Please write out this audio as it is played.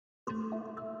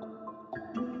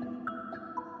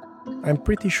I'm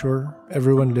pretty sure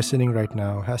everyone listening right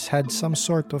now has had some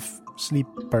sort of sleep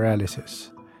paralysis,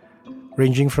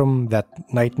 ranging from that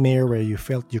nightmare where you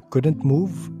felt you couldn't move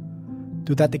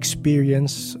to that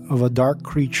experience of a dark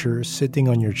creature sitting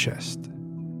on your chest.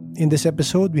 In this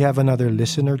episode, we have another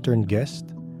listener turned guest.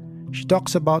 She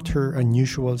talks about her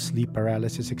unusual sleep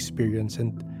paralysis experience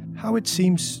and how it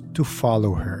seems to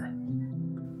follow her.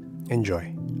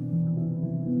 Enjoy.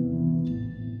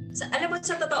 Alam mo,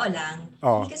 sa totoo lang,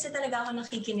 hindi kasi talaga ako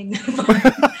nakikinig ng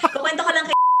kukwento ko lang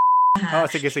kay ha.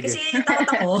 Sige. Kasi takot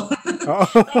ako.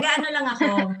 Taga-ano lang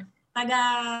ako,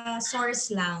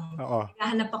 taga-source lang.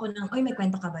 Naghahanap ako ng, may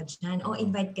kwento ka ba dyan?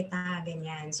 Invite kita,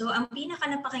 ganyan. So, ang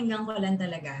pinaka-napakinggan ko lang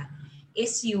talaga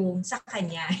is yung sa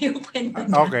kanya, yung kwento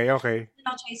niya. Okay.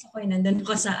 No-choice ako, nandun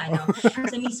ko sa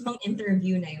sa mismong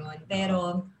interview na yun.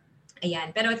 Pero,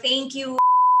 ayan. Pero thank you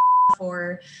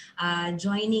for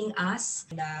joining us.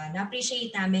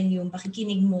 Na-appreciate namin yung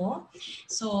pakikinig mo.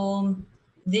 So,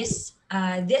 this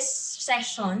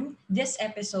session, this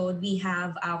episode, we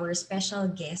have our special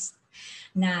guest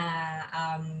na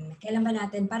kailan ba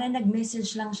natin? Parang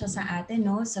nag-message lang siya sa atin,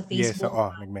 no? Sa Facebook.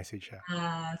 Yes, nag-message siya.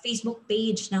 Facebook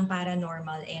page ng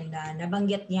Paranormal and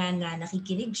nabanggit niya na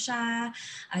nakikinig siya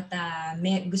at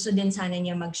gusto din sana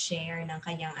niya mag-share ng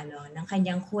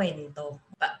kanyang kwento.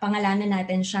 Pangalanan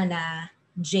natin siya na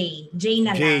Jay. Jay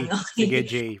na lang. Okay? Sige,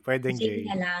 Jay. Pwedeng Jay. Jay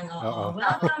na lang.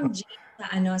 Welcome, Jay,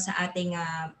 sa ating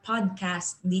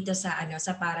podcast dito sa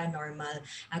Paranormal.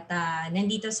 At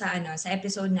nandito sa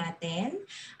episode natin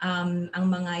ang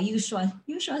mga usual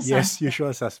suspects. Yes,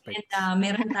 usual suspects. And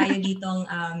meron tayo ditong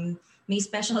may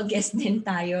special guest din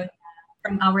tayo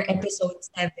from our episode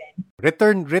 7.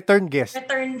 Return guest.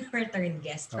 Return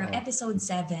guest from episode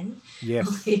 7. Yes.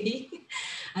 Okay.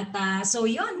 At so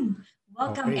yun.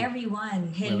 Welcome everyone.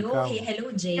 Hello. Welcome. Hey, hello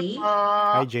Jay.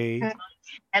 Hi Jay.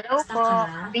 Hello po.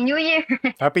 Happy New Year.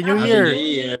 Happy New Year.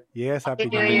 Yes, Happy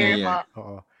New Year po.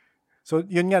 Oo. So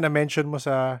yun nga na-mention mo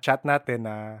sa chat natin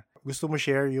na gusto mo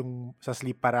share yung sa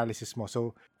sleep paralysis mo.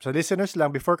 So sa listeners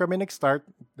lang, before kami nag-start,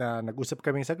 nag-usap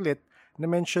kaming saglit,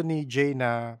 na-mention ni Jay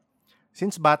na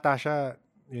since bata siya,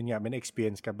 yun nga, may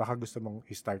na-experience ka. Baka gusto mong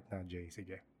i-start na, Jay.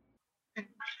 Sige.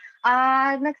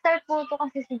 Nag-start po ito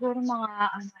kasi siguro mga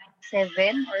 7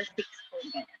 or 6 po.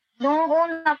 Noong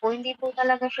una po, hindi po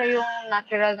talaga siya yung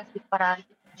natural na sleep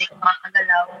paralysis. Hindi ko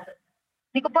makagalaw.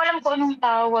 Hindi ko po alam kung anong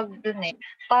tawag dun eh.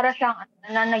 Para siyang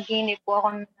nananaginip po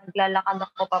ako, naglalakad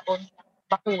ako papunta sa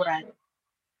bakuran.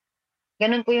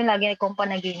 Ganun po yung lagi kong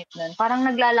panaginip nun. Parang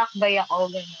naglalakbay ako,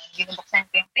 ganun. Binubuksan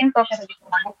ko yung pinto, pero hindi ko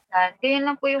mabuksan. Ganyan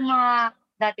lang po yung mga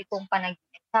dati kong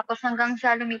panaginip. Tapos hanggang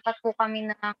sa lumipat po kami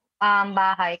ng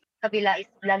bahay, kabila is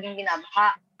laging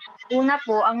binabaha. Una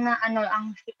po, ang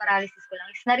sleep paralysis ko lang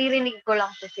is naririnig ko lang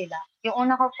po sila. Yung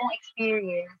una ko pong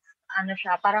experience,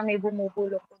 siya, parang may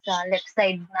bumubulok po sa left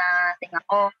side na tinga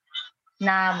ko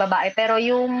na babae. Pero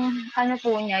yung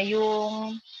po niya,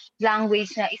 yung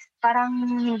language niya is parang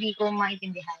hindi ko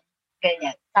maintindihan.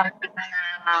 Ganyan. Something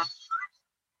na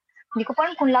hindi ko pa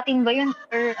alam kung Latin ba yun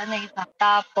or isa.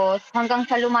 Tapos hanggang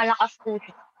sa lumalakas po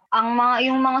siya.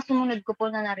 Yung mga sumunod ko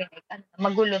po na narinig,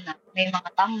 magulo na. May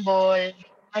mga tambol,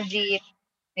 may jeep,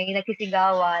 may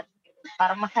nagsisigawan,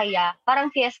 parang masaya, parang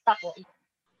fiesta po.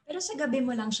 Pero sa gabi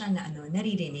mo lang siya na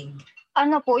naririnig?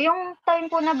 Yung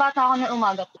time po na bata ako na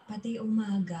umaga po. Pati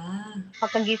umaga?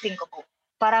 Pagkagising ko po.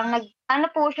 Parang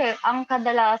po siya, ang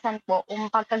kadalasan po,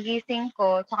 pagkagising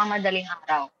ko, tsaka madaling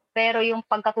araw. Pero yung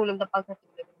pagkatulog,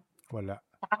 wala.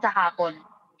 Saka sa hapon.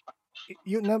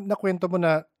 Yung nakwento mo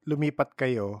na lumipat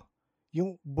kayo,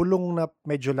 yung bulong na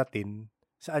medyo Latin,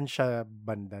 saan siya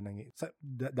banda sa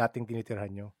dating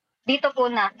tinitirhan nyo? Dito po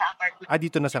na sa apartment.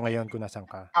 Dito na sa ngayon kung nasan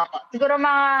ka? Opo. Siguro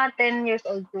mga 10 years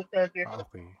old to 12 years old.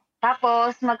 Okay.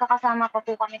 Tapos, magkakasama pa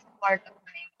po kami sa kwarto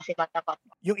kasi bata pa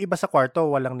po. Yung iba sa kwarto,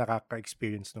 walang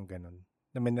nakaka-experience nung ganun?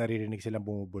 Na may naririnig silang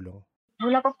bumubulong?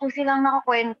 Wala pa po silang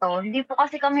nakakwento. Hindi po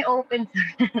kasi kami open.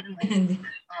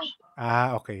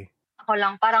 Okay. Ako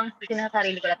lang, parang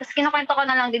sinasarili ko lang. Tapos kinakwento ko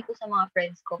na lang din po sa mga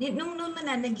friends ko. Nung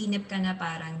mananaginip ka na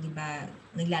parang, di ba,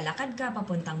 naglalakad ka,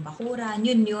 papuntang bakuran,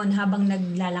 yun, habang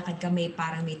naglalakad ka,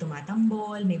 parang may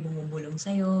tumatambol, may bumubulong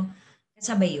sa'yo.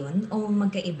 Sabay yun? O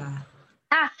magkaiba?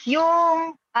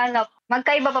 Yung,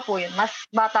 magkaiba pa po yun. Mas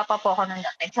bata pa po ako nung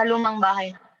dati. Sa lumang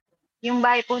bahay na. Yung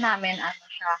bahay po namin,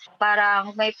 siya,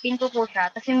 parang may pinto po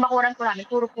siya. Tapos yung bakuran po namin,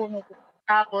 puro puno po.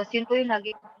 Tapos, yun po yung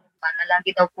lagi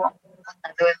daw po ang pumunta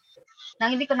doon.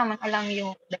 Nang hindi ko naman alam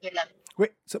yung dahilan.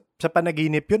 Wait, sa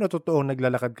panaginip yun o totoong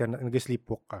naglalakad ka,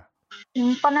 nag-sleepwalk ka?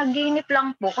 Yung panaginip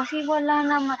lang po kasi wala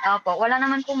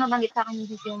naman po nabanggit sa akin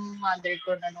yung mother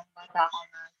ko na nung bata ako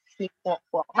na nag-sleepwalk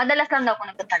po ako. Madalas lang daw ako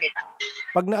nagsasalita.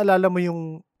 Pag naalala mo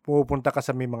yung pupunta ka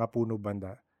sa may mga puno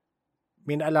banda,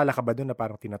 may naalala ka ba doon na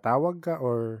parang tinatawag ka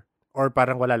or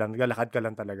parang wala lang, naglalakad ka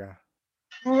lang talaga?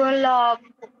 Wala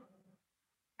po.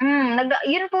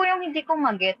 Yun po yung hindi ko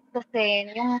mag-get kasi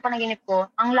yung panaginip ko,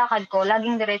 ang lakad ko,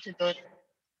 laging diretso doon.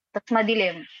 Tapos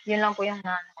madilim. Yun lang po yung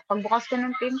pagbukas ko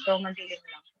ng pinto, madilim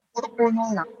lang. Puro puno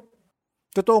lang.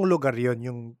 Totoong lugar yon,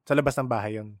 yung sa labas ng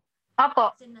bahay yon,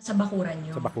 Opo. Kasi nasa bakuran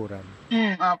nyo. sa bakuran.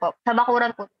 Opo. Sa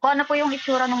bakuran po. Kung ano po yung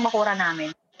itsura ng bakuran namin.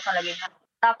 Talagang.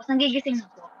 Tapos nagigising na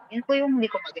po. Yun po yung hindi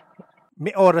ko mag-get.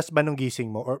 May oras ba nung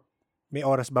gising mo or may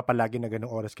oras ba palagi na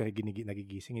ganung oras ka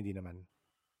nagigising? Hindi naman.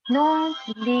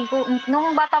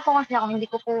 Nung bata po kasi ako, hindi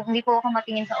po ako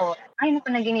matingin sa oras. Ay,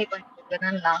 napanaginipan ko.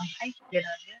 Ganun lang. Ay,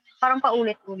 ganun. Parang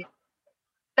paulit-ulit.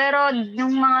 Pero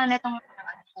yung mga netong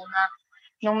po na,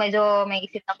 nung medyo may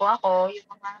isip na po ako, yung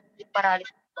mga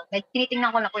paralysis ko,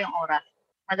 tinitingnan ko na po yung oras.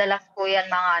 Madalas po yan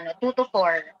mga 2 to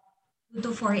 4. 2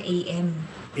 to 4 a.m.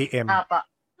 AM. Apa.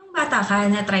 Nung bata ka,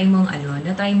 na-try mong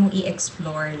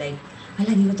i-explore, like,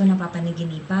 di ko ito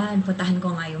napapanaginipan, puntahan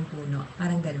ko nga yung puno.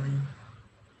 Parang ganun.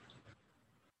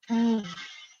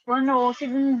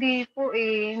 Hindi po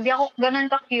eh. Hindi ako ganun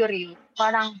ka-curious.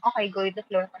 Parang, okay, go with the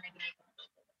flow na panaginipan.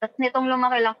 Tapos nitong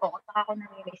lumaki lang po, saka ako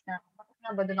na-realize na, bakit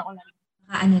nga ba doon ako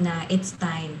It's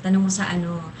time. Tanong mo sa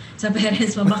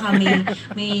parents mo, baka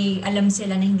may alam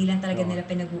sila na hindi lang talaga nila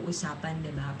pinag-uusapan,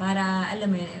 di ba? Para,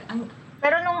 alam mo yun,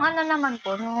 Pero nung naman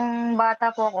po, nung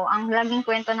bata po ako, ang laging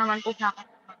kwento naman po sa akin,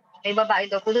 may babae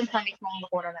daw po dun sa mismong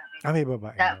bakuran namin. May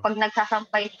babae. Pag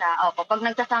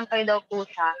nagsasampay daw po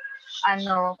siya,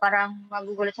 parang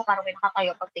magugulat siya, parang may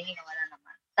nakatayo pag tingin na wala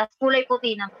naman. Tapos kulay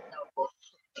puti naman daw po.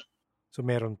 So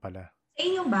meron pala. Sa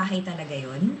inyong bahay talaga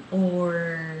yun? Or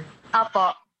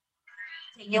Apo.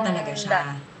 sa inyo talaga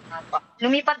siya? Apo.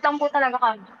 Lumipat lang po talaga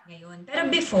kami. Ngayon. Pero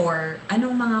before,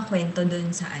 anong mga kwento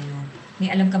dun sa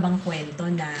May alam ka bang kwento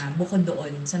na bukod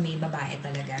doon sa may babae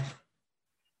talaga?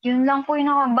 Yun lang po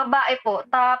yung babae po.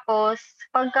 Tapos,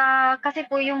 kasi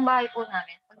po yung bahay po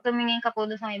namin, pag tumingin ka po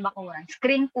doon sa may bakuran,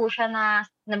 screen po siya na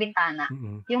bintana.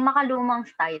 Mm-hmm. Yung makalumang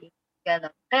style.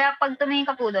 Gano'n. Kaya pag tumingin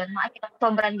ka po doon, makikita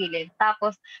sobrang dilim.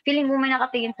 Tapos, feeling mo may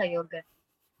nakatingin sa'yo. Gano'n.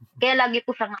 Kaya lagi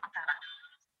po siyang nakasara.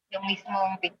 Yung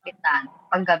mismong bintana.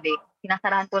 Paggabi,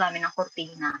 sinasarahan po namin ng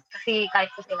kortina. Kasi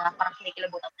kahit po sila, parang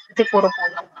kinikilabutan. Kasi puro po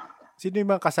lang. Sino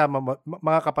yung mga kasama mo,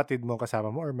 mga kapatid mo kasama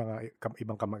mo or mga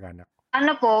ibang kamag-anak?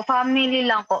 Family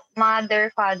lang po. Mother,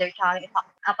 father, tsaka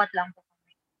 4 lang po.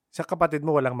 Sa kapatid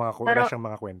mo, wala siyang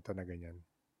mga kwento na ganyan?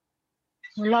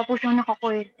 Wala po siyang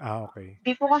nakakwento. Okay.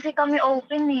 Di po kasi kami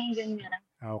open eh. Ganyan.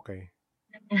 Okay.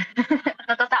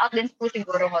 Natatakot din po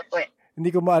siguro mo po eh.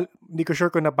 Hindi ko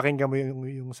sure kung napakinggan mo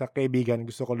yung sa kaibigan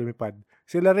gusto ko lumipad.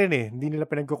 Sila rin eh, hindi nila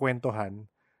pinagkukwentuhan.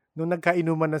 Nung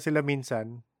nagkainuman na sila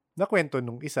minsan, nakwento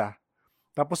nung isa.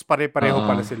 Tapos pare-pareho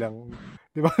pala silang,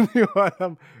 di ba? Hindi mo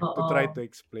alam to try to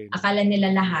explain. Akala nila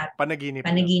lahat. Panaginip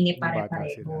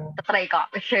pare-pareho. Try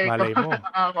ka. Share ko.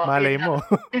 Malay mo.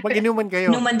 Mag-inuman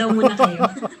kayo. Inuman daw muna kayo.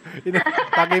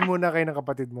 Tagay muna kayo ng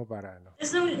kapatid mo para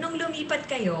Tapos nung lumipat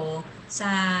kayo sa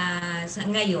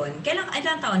ngayon,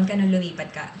 ilang taon ka nung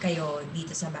lumipat kayo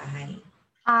dito sa bahay?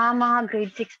 Mga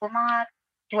grade 6 po. Mga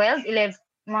 12,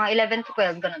 11. Mga 11 to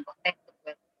 12. Ganun po. 10 to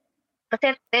 12. Kasi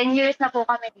 10 years na po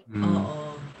kami dito.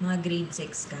 Oo. Mga grade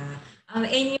 6 ka. And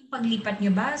yung paglipat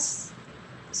nyo ba,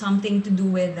 something to do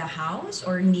with the house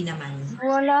or hindi naman?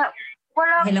 Wala.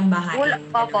 Ilang bahain? Wala.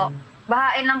 Opo.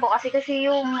 Bahain lang po. Kasi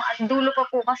yung dulo pa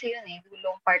po kasi yun eh.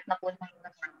 Dulong part na po.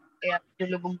 Kaya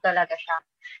dulubog talaga siya.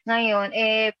 Ngayon,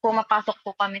 pumapasok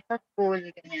po kami sa school.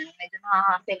 Ganyan. Medyo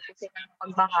nakaka-sell po sila ng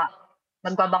pagbaha.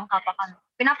 Magbabangka pa kami.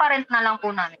 Pinaparent na lang po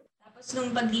namin. Tapos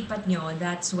nung paglipat nyo,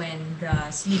 that's when the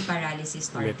sleep paralysis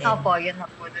started? Opo, yun na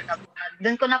po.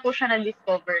 Doon ko na po siya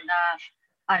na-discover na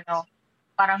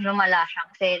parang lumala siya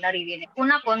kasi naririnig.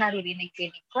 Una po, naririnig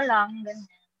ko lang. Ganyan.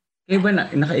 Kayo ba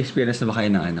naka-experience na ba kayo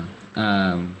ng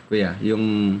kuya, yung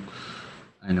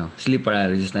sleep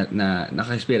paralysis na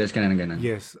naka-experience ka na ng ganun?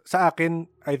 Yes. Sa akin,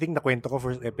 I think nakwento ko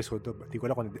first episode to. Hindi ko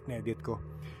alam kung na-edit ko.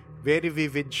 Very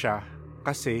vivid siya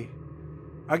kasi,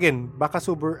 again, baka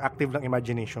super active lang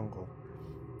imagination ko.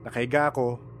 Nakahiga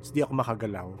ako, di ako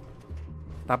makagalaw.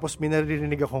 Tapos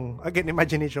minaririnig akong, again,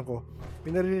 imagination ko,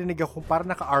 minaririnig akong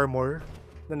parang naka-armor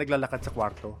na naglalakad sa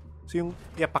kwarto. So yung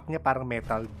yapak niya parang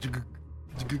metal. Jigig,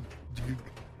 jigig, jigig.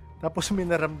 Tapos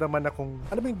minaramdaman akong,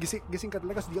 alam mo yung gising ka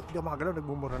talaga, di ako makagalaw,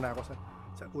 nagmumura na ako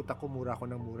sa utak ko, mura ako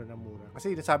ng mura.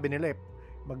 Kasi sabi nila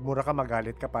magmura ka,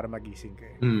 magalit ka para magising ka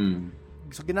eh.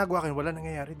 So ginagawa ko yun, wala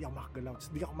nangyayari, di ako makagalaw. Tapos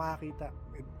di ako makakita.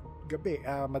 Gabi,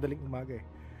 madaling umaga eh.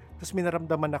 Tapos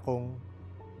minaramdaman akong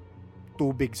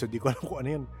tubig, so di ko alam kung ano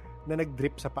yun, na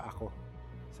nag-drip sa paa ko.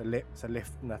 Sa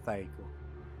left na thigh ko.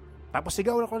 Tapos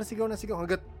sigaw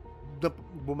hanggat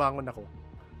bumangon ako.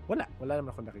 Wala naman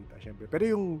ako nakita, syempre. Pero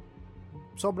yung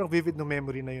sobrang vivid no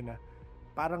memory na yun na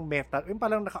parang metal, yung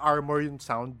parang naka-armor yung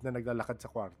sound na naglalakad sa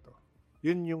kwarto.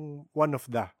 Yun yung one of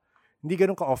the. Hindi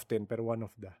ganun ka-often, pero one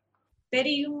of the. Pero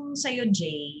yung sa'yo,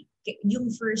 Jay, yung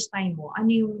first time mo, ano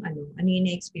yung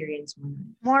na-experience mo?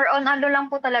 More on lang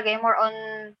po talaga, more on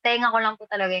tenga ko lang po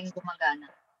talaga yung gumagana.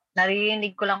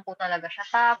 Narinig ko lang po talaga siya.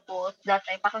 Tapos, that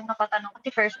time, parang napatanong,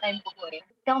 kasi first time ko po hindi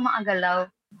ako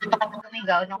maagalaw. Hindi ako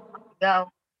gumigaw.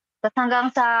 Tapos hanggang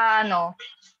sa,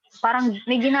 parang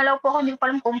may ginalaw po ako, hindi ko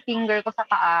alam kung finger ko sa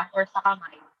paa or sa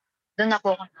kamay. Doon na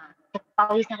po ako na.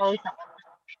 Pawis na ako.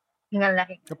 Hingal na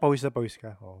hingal. Pawis na pawis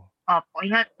ka? Oo. Opo.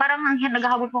 Parang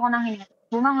naghahabol po ako ng hingal.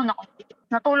 Bumangon ako.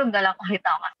 Natulog na lang ulit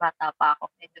ako kasi bata pa ako.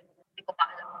 Medyo hindi ko pa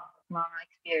alam mga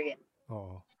experience.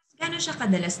 Oo. Gano'n siya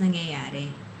kadalas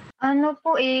nangyayari?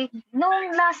 Nung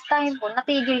last time po,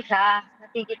 natigil siya.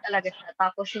 Natigil talaga siya.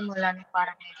 Tapos simula nung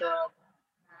parang medyo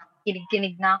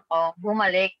kinig-kinig na ako,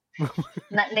 bumalik.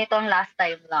 Nitong last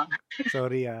time lang.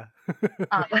 Sorry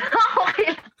Okay.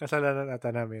 Kasalanan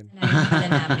ata namin.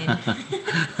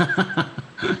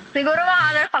 Siguro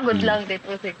mga pagod lang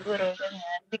dito siguro.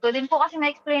 Ganyan. Hindi ko din po kasi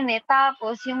ma-explain eh.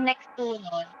 Tapos yung next two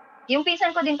nun, yung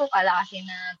pinsan ko din po pala kasi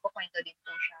nagkukwento din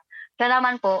po siya. Siya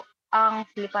naman po, ang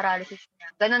sleep paralysis niya.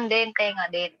 Ganon din, tenga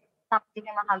din. Tapos hindi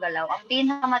niya makagalaw. Ang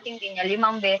pinakamatindi niya,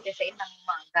 5 beses sa isang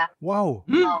umaga. Wow!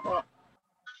 Opo.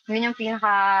 Yun yung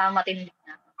pinakamatindi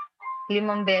niya.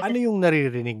 5 beses. Ano yung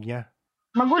naririnig niya?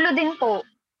 Magulo din po.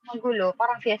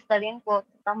 Parang fiesta din po.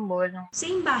 Tambol.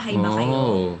 Same bahay ba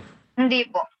kayo? Hindi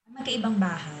po. Magkaibang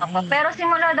bahay. Opo. Pero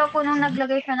simula daw po nung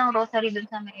naglagay siya ng rosary dun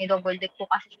sa may double deck po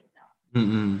kasi siya.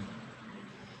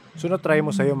 So na-try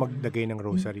mo sa'yo maglagay ng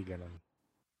rosary, gano'n?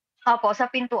 Opo, sa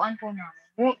pintuan po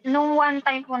namin. Nung one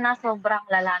time po na sobrang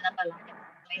lala na talaga.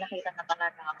 May nakita na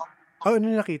talaga ako. Ano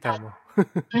nakita mo?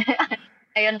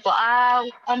 Ayun po.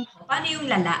 Paano yung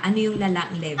lala? Ano yung lala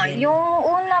ang level? Yung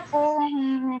una po,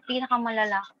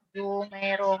 pinakamalala. Yung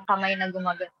mayroong kamay na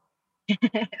gumagal.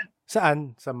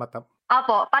 Saan? Sa mata?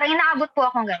 Opo, parang inaabot po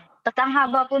akong ganyan. Tapos ang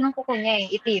haba po ng kuko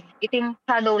niya itim. Itim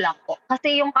shadow lang po.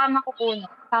 Kasi yung kama ko po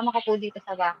dito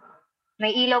sa bahay.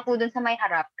 May ilaw po dun sa may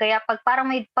harap. Kaya pag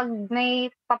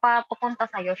may papapunta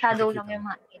sa'yo, shadow lang yung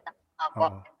makikita.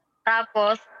 Opo.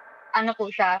 Tapos, po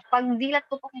siya, pag dilat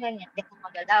ko po ganyan, hindi ko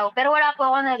magalaw. Pero wala po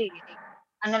ako naririnig.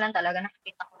 Lang talaga,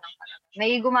 nakikita ko lang talaga.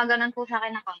 May gumaganon po sa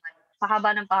akin na kamay. Pahaba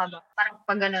ng pahaba. Parang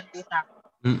pag ganon po sa akin.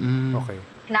 Okay.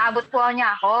 Inaabot po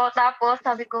niya ako. Tapos,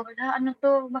 sabi ko,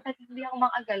 bakit hindi ako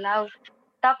makagalaw?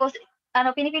 Tapos,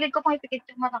 pinipilit ko pang ipikit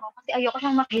yung mata ko kasi ayoko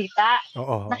siyang makita.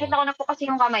 Nakita ko na po kasi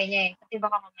yung kamay niya eh. Kasi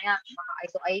baka mamaya, eye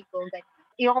to eye ko.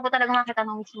 Ayoko po talaga makita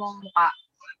ng mismong mukha.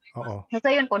 So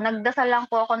yun po, nagdasal lang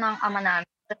po ako ng ama namin.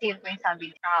 Kasi yun po yung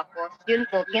sabi niya. Tapos, yun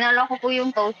po, ginalaw ko po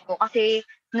yung toes ko kasi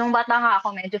nung bata nga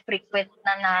ako, medyo frequent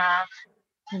na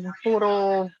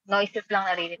puro noises lang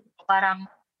narinig ko. Parang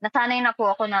nasanay na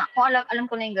po ako na, kung alam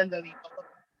ko na yung gagawin ko.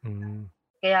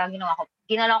 Kaya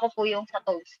ginalaw ko po yung sa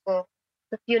toes ko.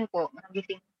 Tapos yun po,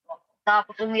 nagising po.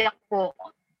 Tapos umiyak po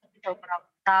ako.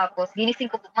 Tapos ginising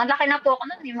ko po. Malaki na po ako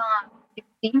nun, yung mga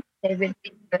 15,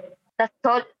 17.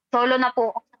 Tapos solo na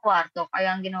po ako sa kwarto.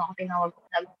 Kaya ang ginawa ko, tinawag ko.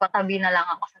 Nagpatabi na lang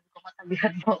ako. Sabi ko,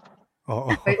 matabihan mo.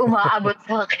 May umaabot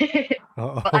sa akin.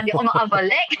 Baka di ako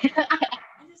makabalik.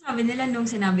 Ano sabi nila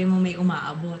nung sinabi mo may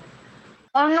umaabot?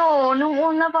 Nung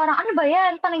una parang, ano ba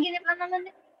yan? Panaginip lang naman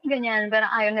ganyan. Pero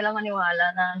ayaw nila maniwala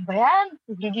na, ano ba yan?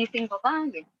 Gigising ko pa.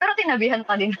 Pero tinabihan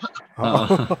pa din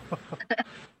ako.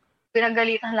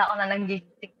 Pinagalitan lang ako na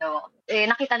nanggigising daw.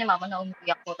 Nakita ni mama na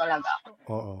umiyak po talaga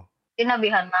ako.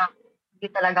 Tinabihan na hindi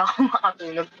talaga ako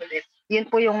makatulog ulit. Yun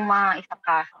po yung mga isang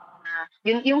kaso na,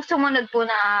 yung sumunod po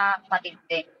na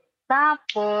matindi.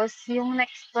 Tapos, yung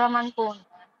next naman po,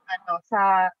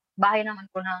 sa bahay naman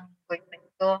po ng boyfriend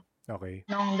ko. Okay.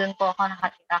 Nung doon po ako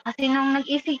nakatira. Kasi nung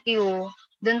nag-ECQ,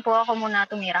 doon po ako muna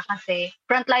tumira kasi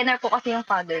frontliner po kasi yung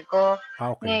father ko.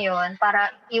 Okay. Ngayon,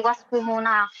 para iwas po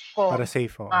muna ako. Para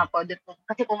safe. Doon po.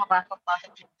 Kasi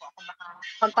pumapasok-pasok po ako.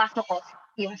 Pagpasok ko,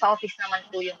 yung sa office naman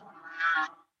po yung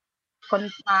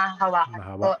mahawakan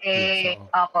ko.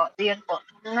 Yun po.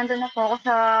 Nandun na po ako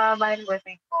sa bahay ng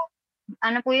boyfriend ko.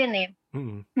 Ano po yun eh.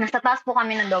 Nasa taas po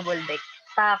kami ng double deck.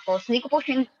 Tapos, hindi ko po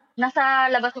siya,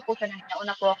 nasa labas ko po siya na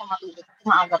una po ako matulog.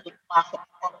 Maaga po pasok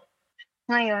ko.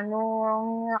 Ngayon,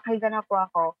 nung nakahiga na po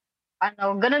ako,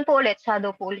 ganun po ulit,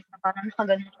 shadow po ulit na parang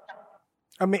nakaganon.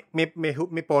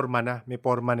 May forma na. May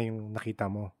forma na yung nakita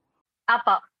mo.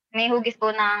 May hugis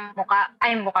po ng muka.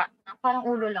 Parang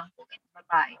ulo lang po.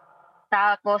 Babae.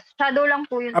 Tapos, shadow lang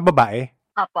po yun. Babae?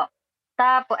 Apo.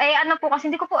 Tapos, ano po, kasi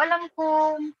hindi ko po alam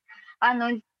kung,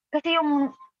 kasi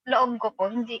yung loob ko po,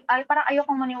 parang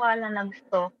ayokong maniwala na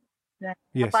gusto. Na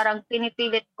Yes. parang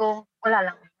pinipilit ko,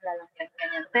 wala lang,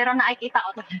 ganyan. Pero nakikita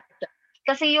ko talaga.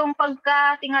 Kasi yung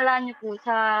pagkatingala niyo po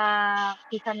sa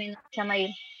kisame sa may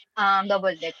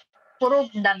double deck, puro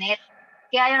damit.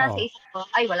 Kaya yun nasa isip ko,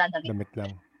 ay wala damit. Damit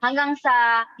lang. Hanggang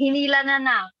sa hinila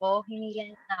na ako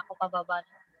pababa.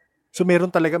 So meron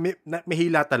talaga, may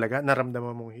hila talaga?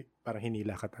 Naramdaman mong parang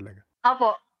hinila ka talaga?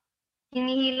 Opo.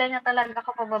 Hinihila niya talaga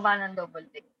ako pababa ng double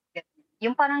deck.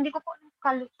 Yung parang hindi ko po,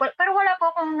 pero wala po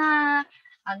akong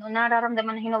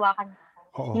nararamdaman na hinawakan.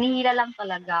 Oo. Hinihila lang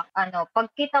talaga.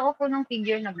 Pagkita ko po ng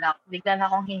figure na black, bigla na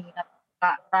akong hinila.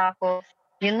 Tapos,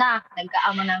 yun na,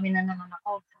 nagkaama namin na naman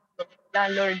ako.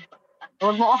 Lord,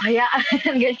 huwag mo ako hayaan.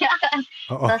 Ganyan.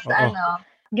 Tapos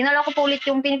ginalaw ko po ulit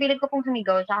yung pinipilit ko pong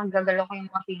sumigaw, saka gagalaw ko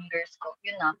yung mga fingers ko.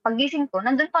 Yun na. Paggising ko,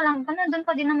 nandun pa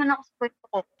din naman ako sa pwesto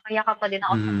ko. Kaya ka pa din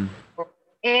ako sa pwesto ko.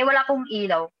 Wala pong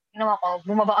ilaw. Ginawa ko,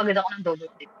 bumaba agad ako ng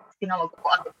double deck. Tinawag ko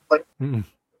agad ko.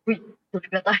 Uy,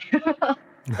 tulig na tayo.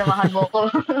 Samahan mo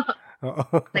ko.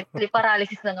 Nag-sleep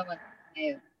paralysis na naman.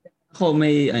 Ngayon. Ako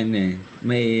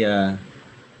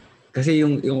kasi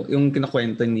yung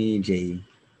kinakwento ni Jay,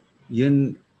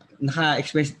 yun,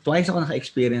 twice ako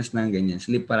naka-experience ng ganyan,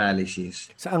 sleep paralysis.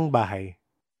 Saang bahay?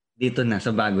 Dito na,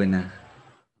 sa bago na.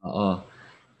 Oo.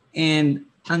 And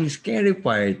ang scary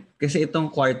part, kasi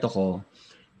itong kwarto ko,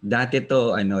 dati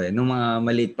to, nung mga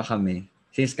maliit pa kami,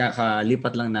 since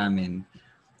kakalipat lang namin,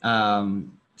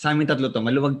 sa amin tatlo to,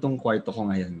 maluwag tong kwarto ko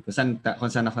ngayon.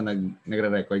 Kung saan ako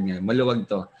nagre-record ngayon, maluwag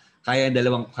to. Kaya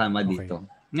 2 kama dito.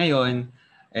 Okay. Ngayon,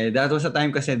 that was a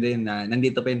time kasi din na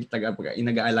nandito pa yung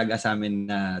nag-aalaga sa amin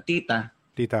na tita.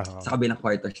 Sa kabilang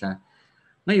kwarto siya.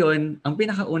 Ngayon, ang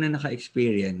pinakauna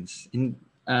naka-experience,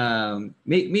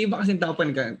 may iba kasing tao pa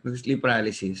nag-sleep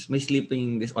paralysis, may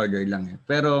sleeping disorder lang.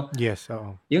 Pero, yes,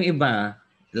 oo. Yung iba,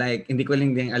 like, hindi ko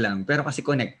lang din alam, pero kasi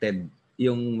connected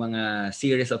yung mga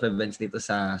series of events dito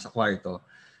sa kwarto.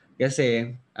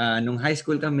 Kasi, nung high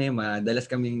school kami, madalas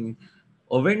kaming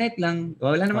overnight lang,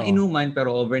 wala namang inuman,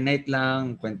 pero overnight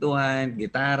lang, kwentuhan,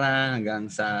 gitara, hanggang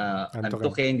sa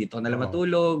antukin, dito ka na lang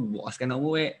matulog, bukas ka na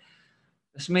umuwi.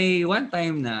 Tapos may one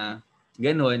time na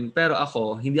ganun, pero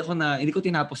ako, hindi ko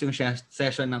tinapos yung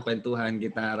session ng kwentuhan,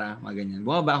 gitara, mga ganyan.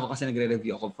 Bumaba ako kasi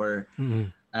nagre-review ako for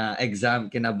exam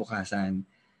kinabukasan.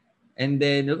 And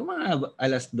then, yung mga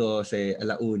 12:00,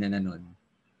 1:00 na nun,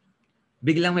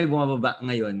 biglang may bumababa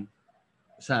ngayon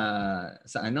sa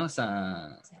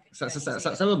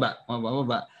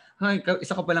baba.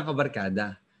 Isa ko palang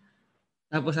kabarkada.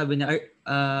 Tapos sabi niya,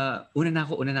 una na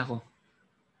ako.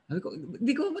 Sabi ko,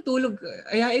 hindi ko matulog.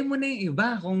 Ayain mo na yung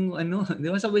iba kung di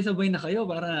ba sabay-sabay na kayo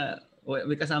para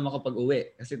may kasama ko pag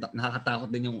uwi. Kasi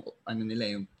nakakatakot din yung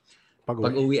nila yung pag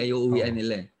uwi ay uuwian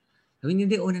nila. Sabi niya,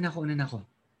 hindi, una na ako.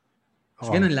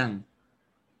 Tapos ganun lang.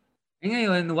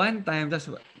 Ngayon, one time,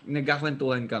 tapos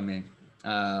nagkakwentuhan kami.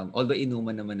 Although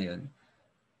inuman naman na yun.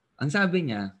 Ang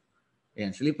sabi niya,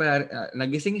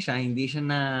 nagising siya, hindi siya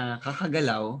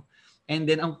nakakagalaw. And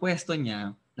then, ang pwesto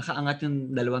niya, nakaangat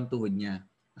yung 2 tuhod niya.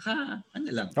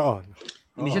 Lang.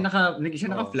 Hindi siya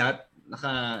naka-flat,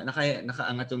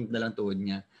 nakaangat yung 2 tuhod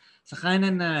niya. Sa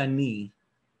kanan na knee,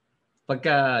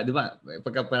 pagka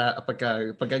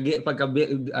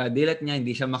dilat niya,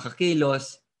 hindi siya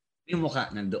makakilos, yung mukha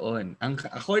nandoon.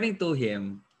 According to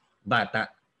him,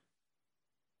 bata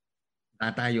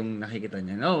yung nakikita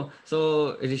niya. No.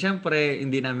 So, siyempre,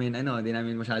 hindi namin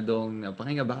masyadong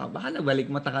pakinggan. Baka nabalik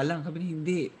mata ka lang. Sabi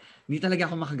niya, hindi talaga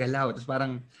ako makagalaw. Tapos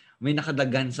parang may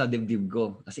nakadagan sa dibdib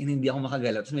ko. Kasi hindi ako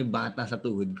makagalaw. Tapos may bata sa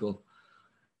tuhod ko.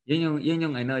 Yun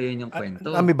yung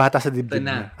kwento. May bata sa dibdib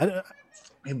na.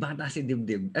 May bata sa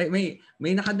dibdib.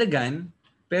 May nakadagan,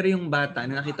 pero yung bata,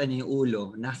 na nakita niya yung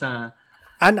ulo,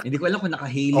 hindi ko alam kung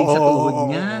nakahilig sa tuhod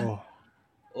niya.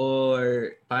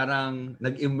 Or parang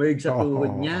nag-emerge sa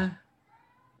tuhod niya.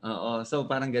 Oo. So,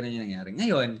 parang ganun yung nangyari.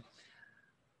 Ngayon,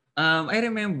 I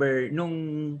remember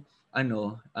nung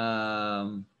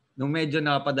medyo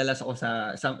napadalas ako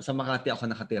sa Makati ako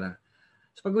nakatira.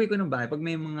 So, pag-uwi ko ng bahay, pag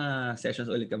may mga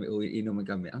sessions ulit kami, inuman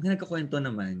kami, ang nagkakwento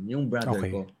naman, yung brother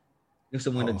ko, yung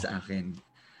sumunod sa akin.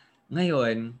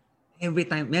 Ngayon, every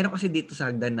time, meron kasi dito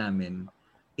sa hagdan namin,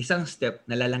 isang step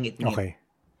na lalangit-ngit. Okay.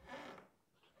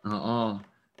 Oo.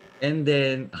 And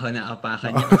then,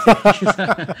 naapakan niya.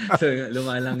 So,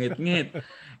 lumalangit-ngit.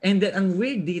 And then, ang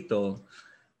weird dito,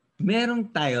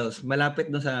 merong tiles malapit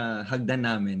doon sa hagdan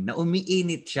namin na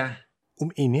umiinit siya.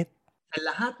 Umiinit? Sa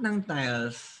lahat ng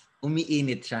tiles,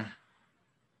 umiinit siya.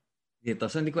 dito.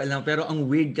 So hindi ko alam, pero ang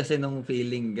weird kasi nung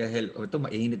feeling dahil ito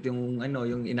mainit yung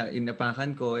yung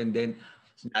inapakan ko, and then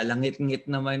nalangit-ngit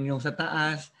naman yung sa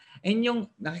taas. And yung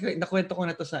nakwento ko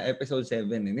na to sa episode 7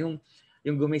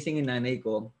 yung gumising yung nanay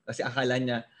ko kasi akala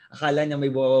niya may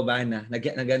bumababa na,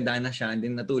 naganda na siya, and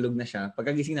then natulog na siya.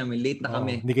 Pagkagising namin, late na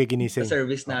kami Hindi kayo sa ginising.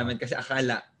 service namin kasi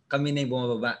akala kami na yung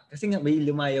bumababa. Kasi nga may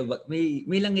lumayab,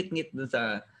 may langit-ngit doon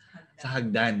sa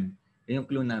hagdan. Yun yung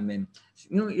clue namin.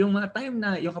 Yung mga time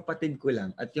na yung kapatid ko lang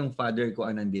at yung father ko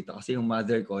ang nandito kasi yung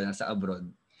mother ko nasa abroad.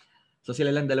 So sila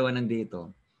lang dalawa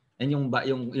nandito. And yung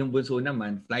bunso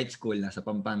naman, flight school nasa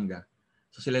Pampanga.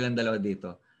 So sila lang dalawa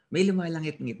dito. May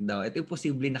lumalangit-ngit daw. Ito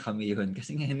imposible na kami yun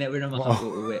kasi nga never naman kami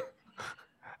uuwi.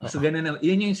 So ganun na,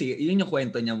 yun yung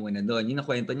kwento niya muna doon. Yun yung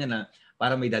kwento niya na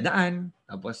para may dadaan,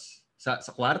 tapos sa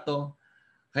kwarto.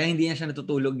 Kaya hindi na siya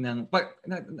natutulog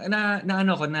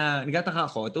nagtataka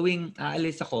ako, tuwing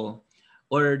aalis ako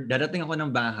or dadating ako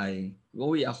ng bahay,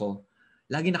 uuwi ako,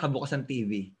 lagi nakabukas ang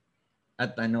TV.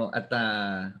 At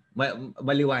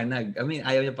maliwanag. I mean,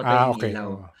 ayaw niya patayin yung ilaw.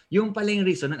 Yung pala yung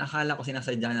reason, akala ko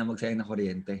sinasadya na magsayang ng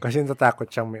kuryente. Kasi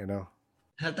natatakot siyang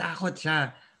Natatakot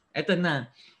siya. Eto na,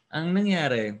 ang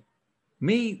nangyari,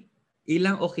 may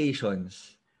ilang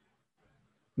occasions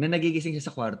na nagigising siya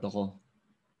sa kwarto ko.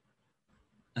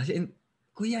 As in,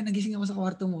 kuya, nagising ako sa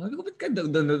kwarto mo. Sabi ko, ba't ka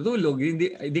doon natulog?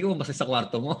 Hindi ko basta sa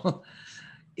kwarto mo.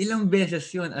 Ilang beses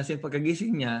yun. As in,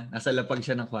 pagkagising niya, nasa lapag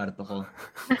siya ng kwarto ko.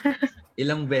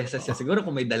 Ilang beses siya. Siguro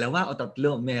kung may 2 o 3,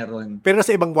 meron. Pero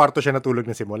sa ibang kwarto siya natulog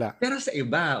na simula. Pero sa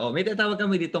iba, may tatawag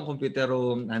kami ditong computer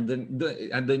room.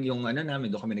 Andun yung namin.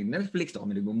 Doon kami nag-Netflix,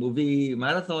 doon kami nag-movie,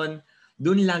 marathon.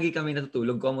 Doon lagi kami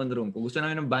natutulog, common room. Kung gusto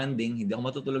namin ng banding, hindi ako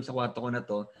matutulog sa kwarto ko na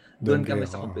to, doon kami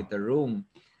sa computer room.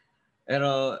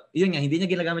 Pero, yun nga, hindi niya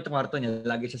ginagamit yung kwarto niya.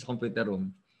 Lagi siya sa computer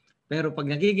room. Pero pag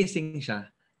nagigising siya,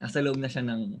 nasa loob na siya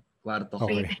ng kwarto ko.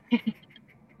 Okay.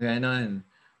 Ganon.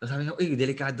 Tapos sabi niya,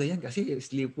 delikado yan kasi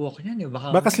sleepwalk yan.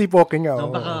 Baka sleepwalking nga.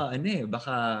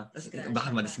 Baka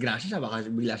madisgrasya siya. Baka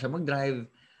bigla siya mag-drive.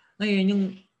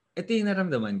 Ngayon, ito yung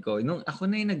naramdaman ko. Nung ako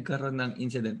na yung nagkaroon ng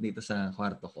incident dito sa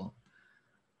kwarto ko,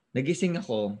 nagising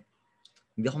ako,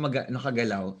 hindi ako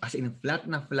nakagalaw. As in, flat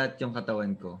na flat yung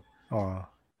katawan ko.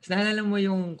 Tapos naalala mo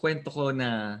yung kwento ko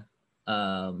na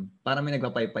parang may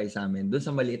nagpapaypay sa amin doon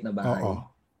sa maliit na bahay.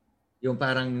 Yung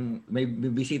parang may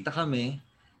bibisita kami,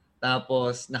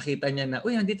 tapos nakita niya na,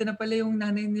 andito na pala yung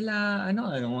nanay nila,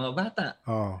 yung mga bata.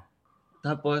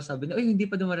 Tapos sabi niya, hindi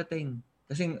pa dumarating.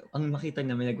 Kasi ang makita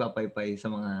niya may nagpapaypay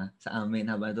sa amin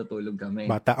habang natutulog kami.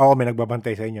 Bata, may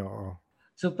nagbabantay sa inyo.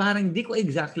 So parang hindi ko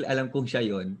exactly alam kung siya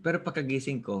yon, pero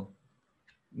pagkagising ko,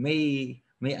 may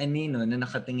anino na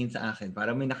nakatingin sa akin.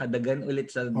 Para may nakadagan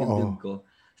ulit sa dibdib ko.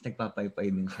 Tapos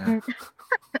nagpapaypay din siya.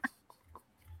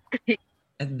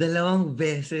 At 2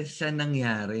 beses siya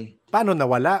nangyari. Paano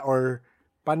nawala? Or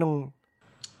paano?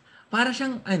 Para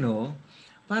siyang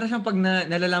pag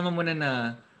nalalaman mo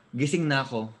na gising na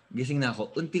ako,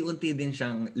 unti-unti din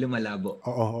siyang lumalabo.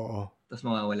 Tapos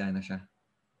mawawala na siya.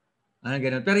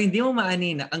 Ganun. Pero hindi mo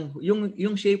maanina.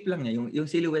 Yung shape lang niya, yung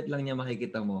silhouette lang niya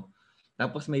makikita mo.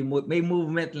 Tapos may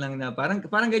movement lang na parang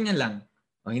ganyan lang.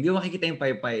 Hindi mo makikita yung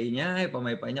paypay niya,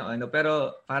 pamaypay niya,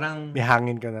 pero parang may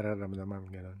hangin ka nararamdaman,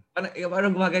 gano'n.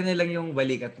 Parang gumaganyan lang yung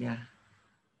balikat niya.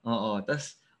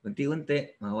 Tapos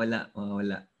unti-unti, mawala.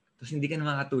 Tapos hindi ka na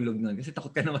makatulog nun kasi takot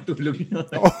ka na matulog nun.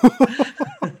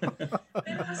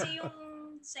 Pero kasi yung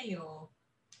sa'yo,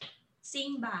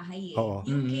 same bahay Oo.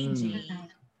 Yung KJ,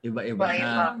 iba-iba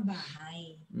na.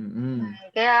 bahay.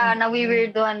 Kaya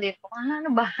nawiwirdohan din po.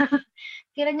 Ano ba?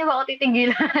 Kailan niyo ba ako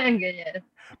titigilan? Ganyan.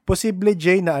 Posible,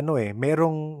 Jay, na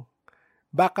merong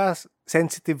baka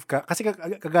sensitive ka. Kasi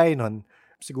kagaya nun,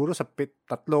 siguro sa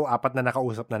 3-4 na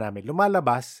nakausap na namin,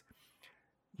 lumalabas,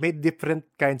 may different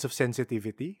kinds of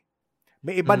sensitivity.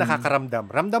 May iba nakakaramdam.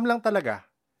 Ramdam lang talaga.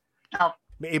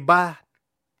 May iba,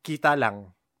 kita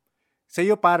lang.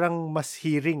 Sa'yo parang mas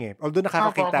hearing Although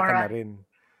nakakakita ka na rin.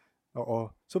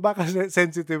 Oo. So baka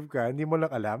sensitive ka, hindi mo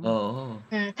lang alam. Oo.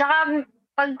 Tsaka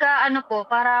pagka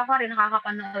para rin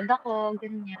nakakapanood ako,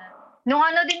 ganyan. Nung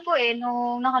din po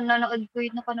nung napanood ko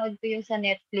yung sa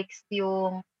Netflix,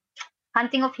 yung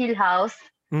Hunting of Hill House.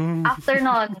 After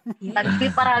nun,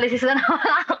 nag-sleep paralysis na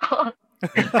naman ako.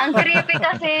 Ang creepy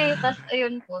kasi. Tapos,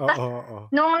 ayun po. Tapos,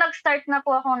 nung nag-start na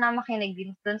po ako na makinig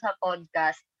din dun sa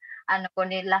podcast,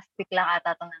 last week lang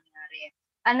ata itong nangyari.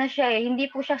 Hindi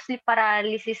po siya sleep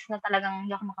paralysis na talagang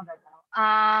hindi ako makagalaw.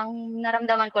 Ang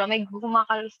naramdaman ko lang,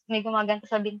 may gumaganta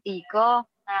sa binti ko.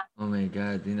 Oh my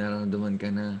God, dinaramdaman ka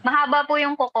na. Mahaba po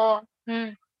yung kuko.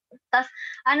 Tapos,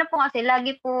 po kasi,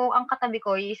 lagi po ang katabi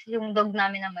ko is yung dog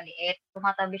namin na maliit.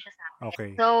 Tumatabi siya sa akin.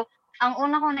 Okay. So, Ang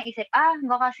una kong naisip,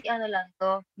 baka si ano lang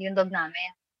 'to, yung dog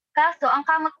namin. Kaso ang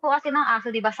kamot po kasi ng aso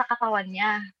 'di ba sa katawan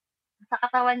niya. Sa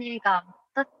katawan niya yung kamot.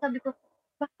 Tapos sabi ko,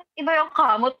 "Bakit iba yung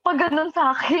kamot 'pag gano'n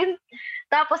sa'kin?"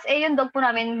 Tapos, yung dog po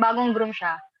namin bagong groom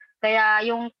siya. Kaya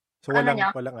yung So ano walang niya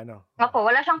ano.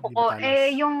 wala siyang Hindi kuko.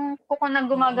 matalas. Yung kuko na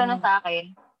gumagano Oo. sa'kin,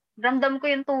 ramdam ko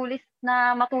yung tulis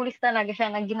na matulis talaga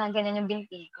siya na ginaganyan yung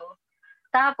binti ko.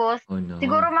 Tapos Oh no.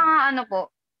 siguro mga ano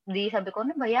po, 'di sabi ko,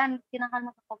 "Ano ba 'yan?"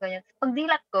 Kinakalmot ako ganyan.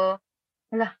 Pagdilat ko,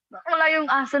 wala yung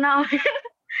aso namin.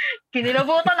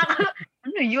 Kinilabutan ako.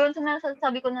 Ano yun?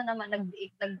 Sabi ko na naman,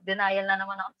 nag-denial na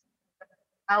naman ako.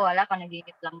 Wala,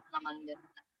 panaginip lang naman yun.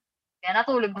 Kaya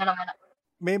natulog na naman ako.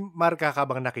 May marka ka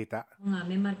bang nakita? Oo nga,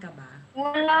 may marka ba?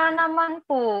 Wala naman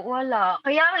po, wala.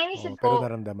 Kaya ang inisip Pero ko,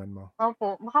 naramdaman mo.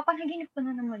 opo, baka panaginip ko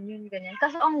na naman yun, ganyan.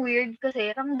 Kaso ang weird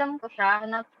kasi ramdam ko siya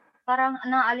na parang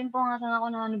naalimpungatan ako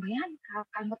na ano ba yan?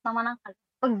 Kalmot naman ang kalmot.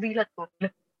 Pagdilat ko,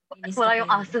 Inis wala ka yung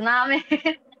pa aso namin.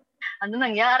 Ano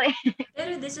nangyari?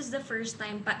 Pero this is the first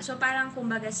time so parang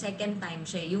kumbaga second time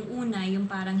siya. Yung una, yung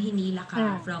parang hinila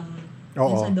ka from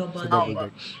yung Oo, sa double sa double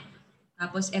deck. deck.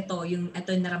 Tapos ito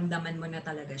naramdaman mo na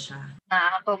talaga siya.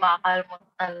 Kumakalmot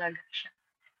talaga siya.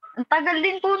 Ang tagal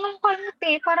din po nung kalmot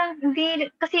parang hindi,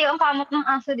 kasi ang kamot ng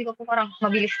aso, di ba po parang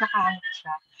mabilis na kamot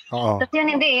siya. Oo. Tapos yun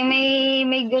hindi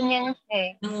may ganyan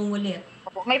Nangungulit.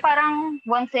 May parang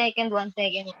 1 second.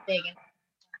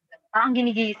 Parang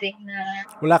ginigising na.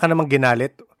 Wala ka namang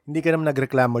ginalit? Hindi ka naman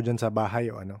nagreklamo dyan sa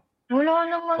bahay o ano? Wala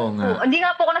naman Oo po. nga. Hindi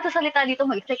nga po ako nagsasalita dito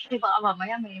mag-sex, di ba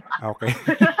mamaya may Okay.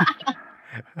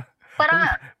 parang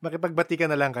Makipagbati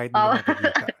ka na lang kahit hindi mo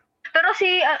nakikita. pero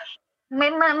may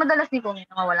madalas din po may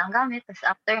mga walang gamit. Tapos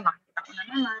after, makikita ko na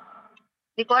naman.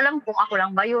 Hindi ko alam kung ako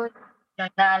lang ba yun.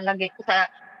 Nalagay ko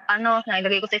sa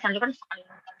isang lugar, sa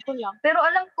kalimutan ko lang. Pero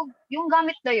alam ko, yung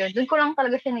gamit na yun, doon ko lang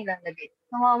talaga siya nilalagay.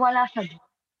 Nawawala siya doon.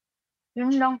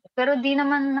 Yun lang. Pero di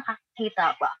naman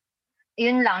nakakita pa.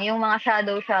 Yun lang, yung mga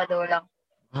shadow lang.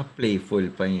 Playful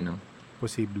pa yun, no?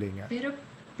 Posible nga. Pero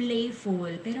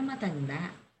playful, pero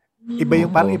matanda. Iba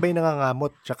yung, Oo. parang iba yung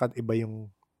nangangamot, tsaka iba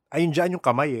yung, ayun dyan yung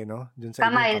kamay no? Dyan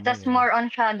sa Kamay, tas more on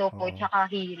shadow po, Oo.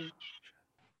 tsaka healing.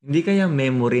 Hindi kaya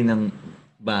memory ng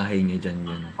bahay niyo dyan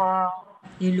yun?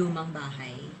 Yung lumang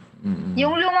bahay. Mm-mm.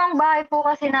 Yung lumang bahay po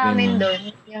kasi namin Yun. doon,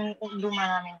 yung luma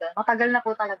namin doon, matagal na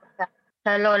po talaga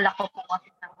sa lola ko po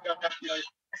kasi ng lolas lola.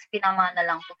 Tapos pinamana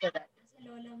lang po siya dahil. Sa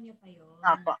lola niya pa yun.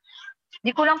 Apo. Di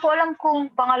ko lang po alam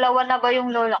kung pangalawa na ba yung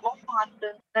lola ko,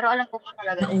 pangatlo. Pero alam ko po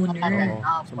talaga. Na owner.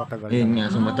 Oo, so matagal Ayun na. nga,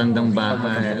 sa matandang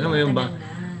bahay. Alam mo yung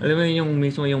alam mo yung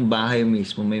mismo yung bahay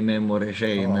mismo, may memory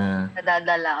siya Oo. na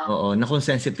Nadadala. oo, na kung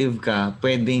sensitive ka,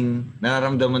 pwedeng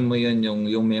nararamdaman mo yun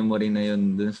yung memory na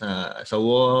yun dun sa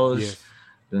walls, Yes.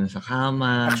 dun sa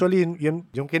kama. Actually,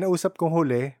 yung kinausap kong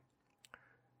huli,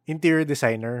 interior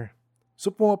designer.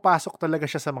 So pumapasok talaga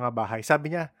siya sa mga bahay.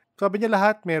 Sabi niya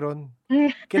lahat meron.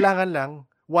 Kailangan lang,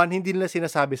 one, hindi nila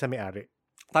sinasabi sa may-ari.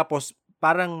 Tapos,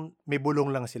 parang may bulong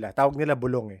lang sila. Tawag nila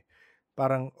bulong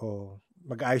Parang,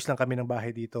 mag-aayos lang kami ng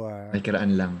bahay dito. May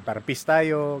kiraan lang. Para peace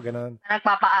tayo, gano'n.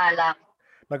 Nagpapaalam.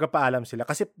 Magpapaalam sila.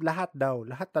 Kasi lahat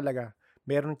talaga,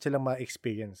 meron silang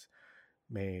ma-experience.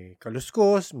 May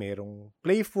kaluskos, merong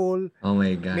playful. Oh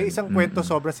my God. May isang kwento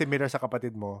sobrang similar sa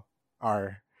kapatid mo,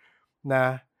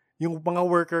 na yung mga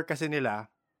worker kasi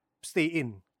nila, stay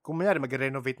in. Kung mayroon,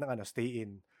 mag-renovate ng stay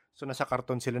in. So, nasa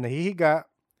karton sila nahihiga.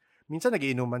 Minsan,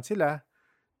 nagiinuman sila.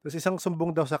 Tapos, isang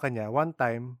sumbong daw sa kanya, one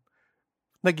time,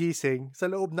 nagising sa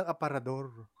loob ng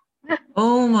aparador.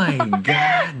 Oh my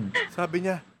God! Sabi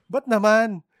niya, ba't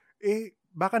naman?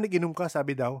 Baka nag-inom ka,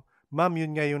 sabi daw. Ma'am,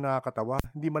 yun nga yung nakakatawa.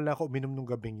 Hindi man lang ako uminom nung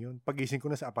gabing yun. Pagising ko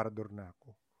na sa aparador na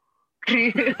ako.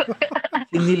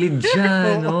 Sinilid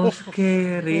siya, no?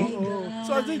 Scary. Oo.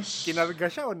 So, kinarga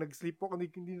siya o nag-sleep walk.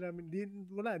 Hindi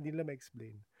nila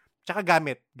ma-explain. Tsaka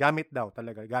gamit daw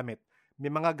talaga, gamit. May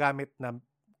mga gamit na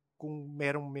kung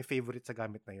may favorite sa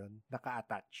gamit na yon,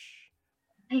 naka-attach.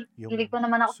 Hilig ko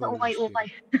naman ako sa ukay-ukay.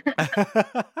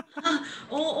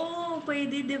 Oo,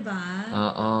 pwede, diba?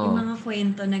 Oo. Yung mga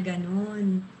kwento na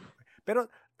ganun.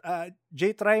 Pero,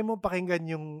 Jay, try mo pakinggan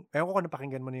yung, ewan ko kung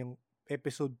napakinggan mo na yung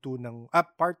episode 2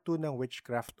 part 2 ng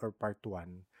Witchcraft or part 1.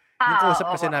 Yung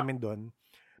kausap kasi namin doon,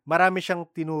 marami siyang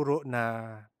tinuro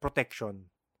na protection.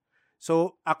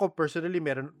 So, ako personally,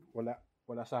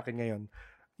 wala sa akin ngayon,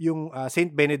 yung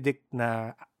Saint Benedict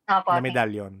na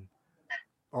medallion.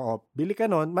 Oo, bili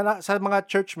ka nun. Sa mga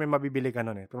church may mabibili ka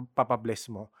nun papabless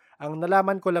mo. Ang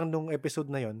nalaman ko lang nung episode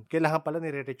na yon, kailangan pala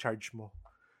nire-recharge mo.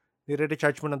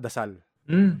 Nire-recharge mo ng dasal.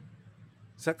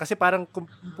 Kasi parang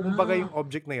kumbaga yung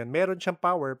object na yon, meron siyang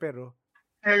power pero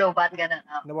lobat, ganun.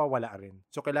 nawawala rin.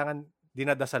 So, kailangan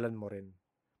dinadasalan mo rin.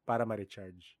 para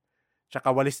ma-recharge.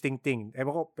 Tsaka walis ting-ting.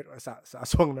 Ewan ko, pero sa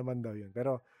aswang naman daw yun.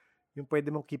 Pero yung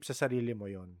pwede mong keep sa sarili mo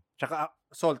yun. Tsaka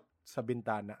salt sa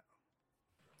bintana.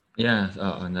 Yeah,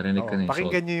 oo, narinig ko na yung salt.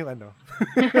 Pakinggan nyo yung ano.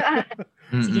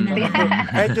 Sige na.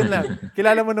 Kahit yun lang.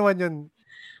 Kilala mo naman yun.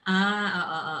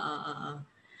 Oo.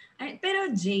 Pero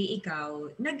Jay,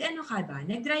 ikaw, nag-ano ka ba?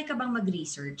 Nag-try ka bang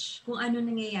mag-research kung ano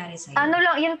nangyayari sa'yo? Ano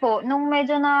lang, yun po, nung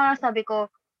medyo na sabi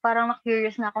ko, parang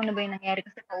na-curious na ako na ba yung nangyari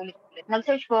kasi paulit-ulit.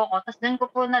 Nag-search po ako, tapos doon ko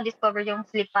po na-discover yung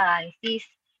sleep paralysis.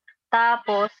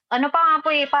 Tapos, ano pa nga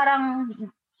po parang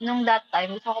nung that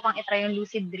time, gusto ko pang itry yung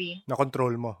lucid dream.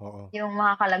 Na-control mo, oo. Yung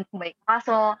mga kalagbay.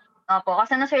 Kaso,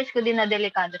 kasi na-search ko din na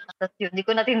delikado. Tapos yun, di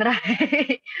ko na tinry.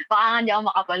 Baka nga di ako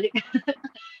makabalik.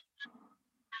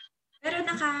 Pero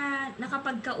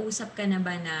nakapagkausap ka na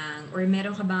ba or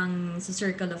meron ka bang sa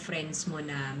circle of friends mo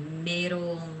na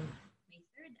merong may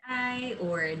third eye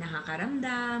or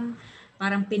nakakaramdam?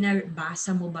 Parang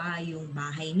pinabasa mo ba yung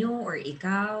bahay nyo or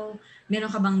ikaw?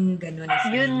 Meron ka bang gano'n na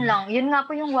friend? Yun lang. Yun nga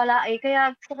po yung wala eh.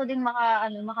 Kaya gusto ko din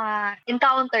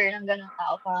maka-encounter ng gano'ng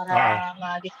tao para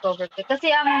ma-discover ko.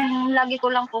 Kasi ang lagi ko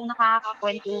lang pong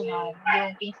nakakakwentuhan,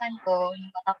 yung pinsan ko,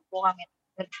 yung bata po kami,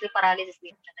 nag-sleep paralysis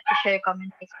din siya. Nag-share kami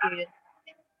ng experience.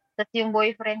 Tapos yung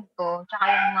boyfriend ko, tsaka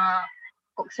yung mga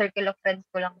circle of friends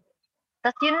ko lang.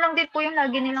 Tapos yun lang din po yung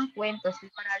lagi nilang kwento.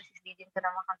 Sleep paralysis din sila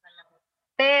makagalaw.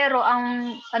 Pero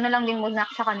ang ano lang din muna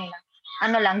sa kanila,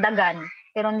 dagan.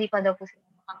 Pero hindi pa daw po sila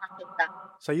makakakita.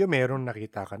 Sa iyo meron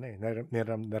nakita ka na eh.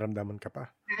 Naramdaman ka pa.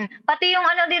 Pati yung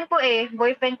din po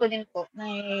boyfriend ko din po.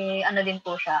 May din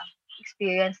po siya.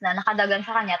 Experience na nakadagan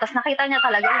sa kanya. Tapos nakita niya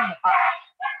talaga yung mukha.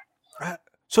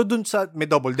 So dun may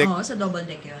double deck? Oo, sa double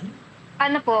deck yun.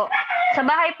 Sa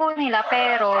bahay po nila,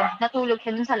 pero natulog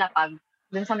siya dun sa lapag.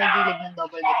 Dun sa may gilid ng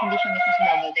double deck. Hindi siya mismo sa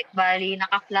double deck. Bali,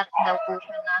 naka-flat daw po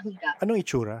siya na higa. Anong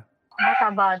itsura?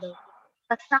 Mataba daw.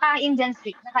 Tapos naka-Indian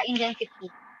seat po.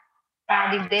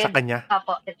 Sa dibdib. Sa kanya?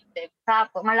 Apo, dibdib.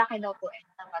 Tapos, malaki daw po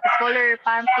Tapos, color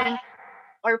pink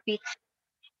or peach.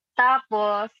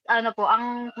 Tapos,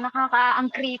 ang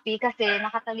creepy kasi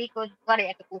nakatalikod.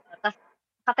 Ito po. Tapos,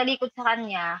 nakatalikod sa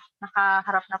kanya,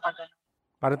 nakaharap na pa gano'n.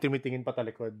 Parang tumitingin pa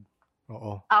talikod.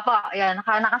 Oo. Apo, yan.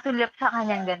 Nakasulip sa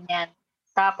kanya ganyan.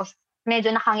 Tapos,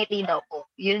 medyo nakangiti daw po.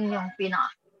 Yun yung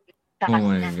Oh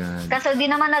my God. Kasi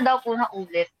di naman na daw po na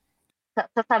ulit.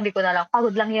 Sabi ko na lang,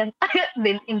 pagod lang yan.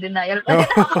 In denial pa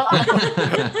din ako.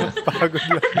 Pagod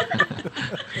lang.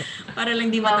 Para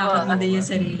lang di matakot mo din yung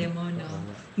sarili mo, no?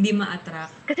 Hindi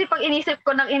ma-attract. Kasi pag inisip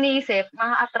ko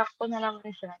ma-attract ko na lang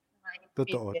rin siya.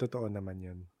 Totoo naman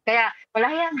yun. Kaya, wala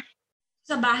yan.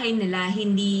 Sa bahay nila,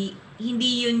 hindi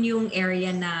yun yung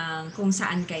area ng kung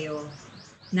saan kayo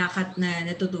na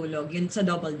natutulog. Yun sa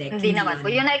double deck. Hindi naman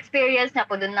po. Yun na-experience niya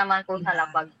po doon naman po sa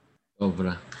lapag.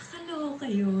 Sobra. Kakaloka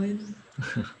yun.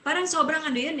 Parang sobrang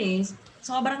yun eh.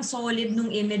 Sobrang solid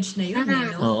nung image na yun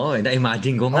eh, no? Oo,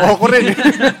 na-imagine ko nga. Oo, ko rin.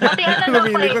 Pati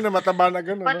Lumili ko na mataba na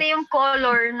gano'n. Pati yung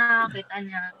color na kita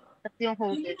niya. Tapos yung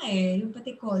hooded. Yun yung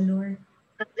pati color.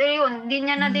 Tapos yun, hindi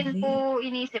niya na din po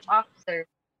inisip after.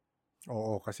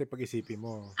 Oo, kasi pag-isipin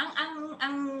mo.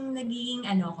 Ang nagiging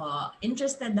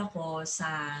interested ako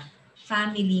sa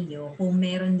family nyo kung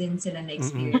meron din sila na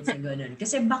experience na gano'n.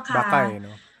 Kasi baka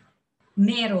no?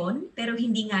 meron, pero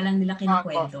hindi nga lang nila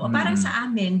kinukwento. Parang sa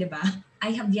amin, di ba?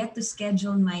 I have yet to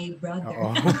schedule my brother.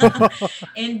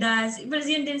 And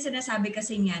yun din sinasabi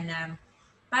kasi niya na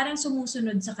parang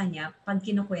sumusunod sa kanya pag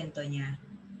kinukwento niya.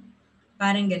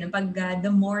 Parang gano'n. Pag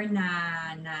the more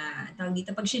tawag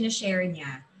dito, pag sinashare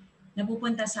niya,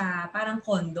 napupunta sa parang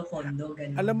kondo,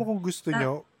 gano'n. Alam mo kung gusto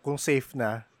nyo, kung safe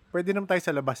na, pwede naman tayo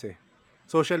sa labas eh.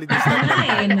 Socially distant.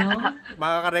 no?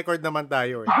 Makaka-record naman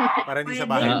tayo eh. Para hindi sa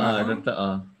bahay.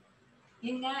 Totoo.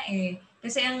 Yun nga eh.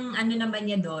 Kasi ang naman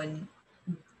niya doon,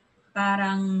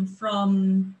 parang from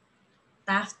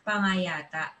Taft pa nga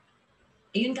yata.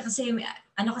 Yun kasi,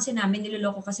 kasi namin,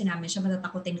 niloloko kasi namin siya,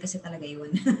 matatakutin kasi talaga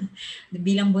yun.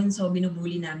 Bilang bunso,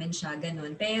 binubuli namin siya,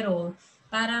 ganun. Pero,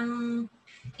 parang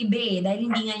iba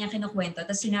dahil hindi nga niya kinukwento.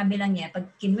 Tapos sinabi lang niya, pag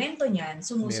kinwento niyan,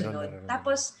 sumusunod.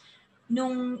 Tapos,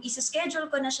 nung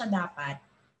isa-schedule ko na siya dapat,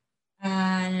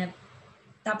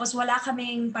 tapos wala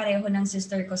kaming pareho ng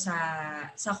sister ko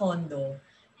sa condo.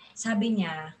 Sabi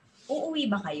niya, uuwi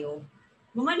ba kayo?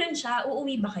 Gumanon siya,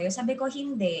 uuwi ba kayo? Sabi ko,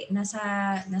 hindi.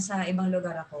 Nasa ibang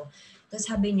lugar ako. Tapos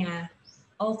sabi niya,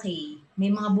 okay, may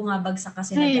mga bumabagsak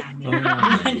kasi na gamit.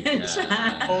 Gumanon siya.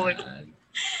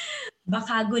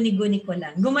 Baka guni-guni ko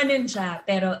lang. Gumanon siya.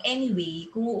 Pero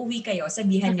anyway, kung uuwi kayo,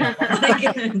 sabihan niyo ako.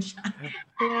 Parang siya.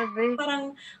 Parang,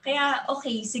 kaya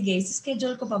okay, sige,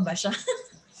 schedule ko pa ba siya?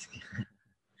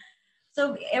 So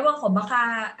So, ewan ko, baka,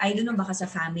 I don't know, baka sa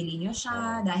family nyo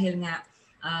siya, dahil nga,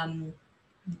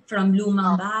 from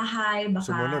lumang bahay,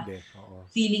 Sumunod baka Oo.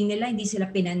 feeling nila hindi sila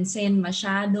pinansin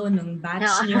masyado nung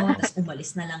batch nyo, tapos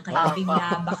umalis na lang kayo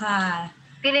bigla. Baka,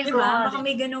 Feeling ko, diba? Baka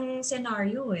may ganong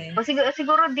scenario eh. o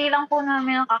siguro di lang po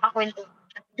namin nakakakwento.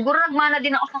 Siguro nagmana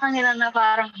din ako sa kanila na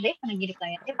parang, hindi, panaginip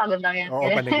lang yan. Pagod lang yan. Oo,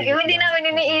 panaginip Yung hindi lang. namin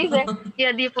iniisip. Kaya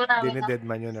di po namin.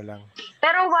 Dinededman nyo na lang.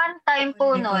 Pero one time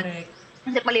po noon, Correct.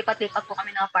 kasi palipat-lipat po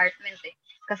kami ng apartment eh.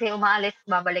 Kasi umaalis,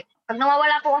 babalik. Pag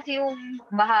nawawala po kasi yung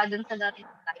baha dun sa dating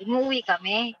bahay, umuwi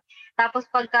kami. Tapos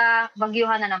pagka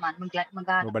bagyuhan na naman,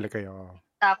 maghanap. Mabalik kayo.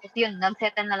 Tapos yun,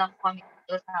 nag-settle na lang po kami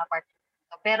dito sa apartment.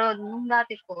 Pero nung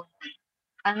dati po,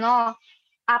 4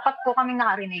 po kaming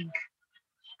nakarinig.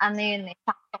 Yun eh,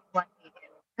 saktong 1 year.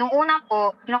 Nung una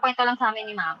po, kinukwento lang sa amin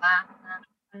ni Mama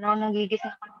na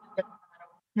nagigising kami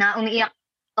na umiiyak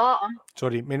to.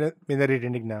 Sorry, may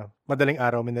naririnig na. Madaling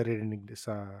araw may naririnig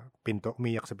sa pinto.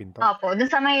 Umiyak sa pinto. Opo, dun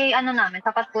sa may namin,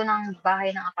 tapat po ng bahay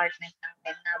ng apartment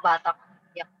namin na bata ko.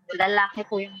 Lalaki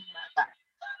po yung bata.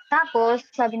 Tapos,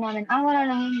 sabi namin, wala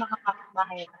lang yung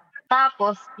makakapit-bahay.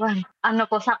 Tapos,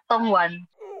 saktong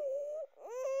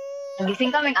 1. Nagising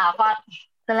kaming 4.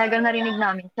 Talagang narinig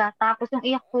namin siya. Tapos yung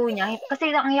iyak po niya,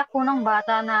 kasi ang iyak po ng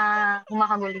bata na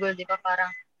kumakagulgul, di ba, parang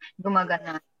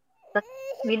gumagana. Tapos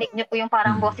binig niya po yung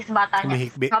parang boses bata niya.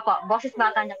 Humihikbi. Opo, boses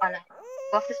bata niya pala.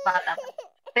 Boses bata.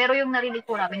 Pero yung narinig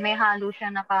po namin, may halo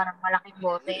siya na parang malaking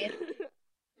boses.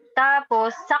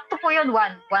 Tapos, sakto po yun,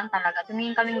 1 talaga.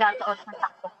 Tumingin kaming lahat sa oras ng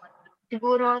sakto.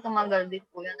 Siguro, tumagal din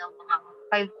po yun ng mga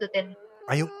 5 to 10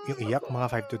 minutes. Yung iyak, mga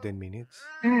 5 to 10 minutes?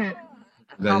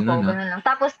 Ganun lang.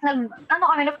 Tapos,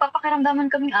 nagpapakiramdaman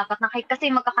kaming 4 na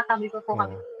kasi magkakatabi po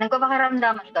kami.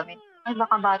 Nagpapakiramdaman kami. Ay,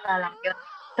 baka bata lang yun.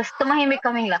 Tapos, tumahimik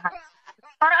kaming lahat.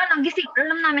 Para gising.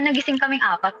 Alam namin, nagising kaming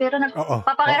 4, pero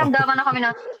nagpapakiramdaman na kami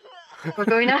na,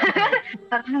 gagawin na.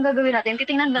 Parang anong gagawin natin?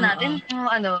 Titingnan ba natin?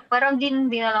 Parang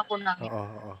hindi na lang po namin.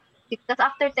 Tapos,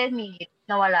 after 10 minutes,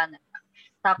 nawala na.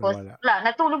 Tapos,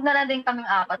 natulog na lang din kaming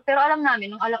 4. Pero alam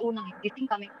namin, nung alaunang gising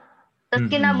kami. Tapos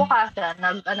kinabukasan,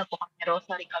 po kami,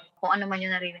 rosary kami, kung ano man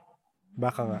yung narinig.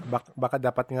 Baka nga. Baka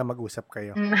dapat nga mag-usap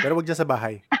kayo. Pero wag dyan sa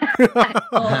bahay.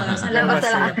 Sa labas.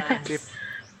 Safe.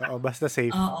 Basta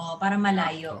safe. Oo, para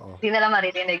malayo. Hindi na lang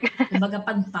marinig. Kumbaga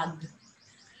pagpag.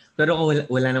 Pero kung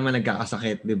wala naman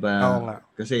nagkakasakit, di ba? Oo nga.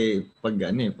 Kasi pag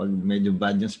medyo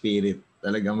bad yung spirit,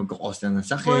 talagang magkakos na ng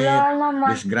sakit, Wala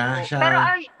naman. disgrasya. Pero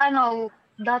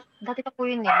dati pa po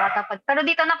yun bata pa. Pero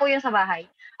dito na po yun sa bahay.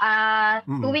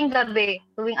 Tuwing gabi,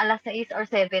 tuwing alas 6 or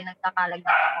 7, nagkakalag na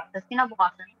ako. Tapos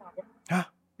kinabukasan. Ha?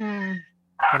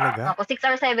 Talaga? Tapos 6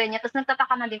 or 7 niya. Tapos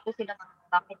nagtataka na din po sila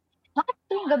bakit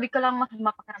tuwing gabi ka lang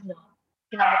mapakaramdam?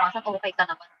 Kinabukasan, okay ka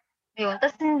naman. Yun.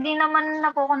 Tapos hindi naman na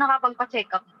po ako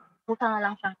nakapagpa-check up. Pusa na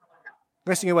lang siyang.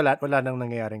 Kasi wala nang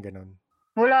nangyayaring ganun.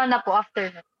 Wala na po after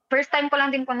that. First time ko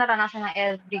lang din po naranasan na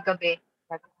every gabi.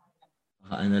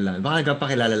 Baka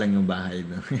nagpapakilala lang yung bahay.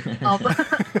 No?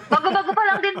 Bago-bago pa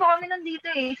lang din po kami nandito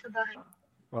sa bahay.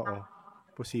 Oo.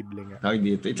 Posible nga. Tawag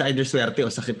dito. It's either swerte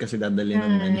o sakit kasi dadali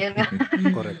ng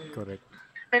Correct.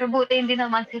 Pero buti hindi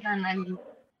naman sila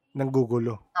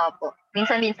nanggugulo. Opo.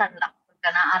 Minsan-minsan lang. Pagka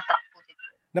na-attract po sila.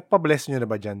 Napabless nyo na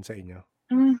ba dyan sa inyo?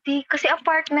 Hindi. Kasi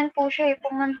apartment po siya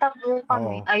Pumunta po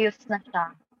kami. Ayos na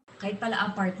siya. Kahit pala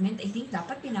apartment, I think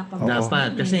dapat pinapabalik.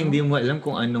 Dapat. Kasi hindi mo alam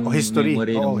kung anong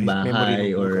memory ng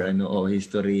bahay or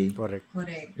history. Correct.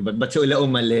 Ba't si Ula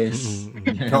umalis?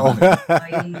 Oo.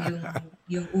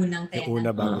 Yung unang tenant. Yung una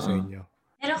bago sa inyo.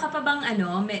 Meron ka pa bang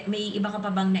may iba ka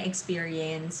pa bang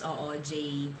na-experience,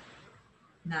 Jay,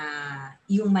 na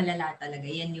yung malala talaga?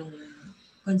 Yan yung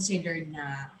considered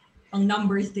na pang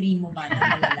number 3 mo ba na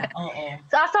malala? Oo.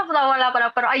 So, as of now, wala pa na.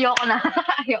 Pero ayoko na.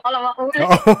 Ayoko na makulit.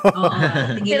 Oo.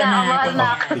 Tigilan na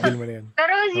natin. Tigil mo na yan.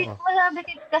 Pero masabi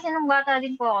kasi nung bata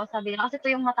din po ako, sabi niya, kasi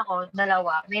ito yung mata ko, 2,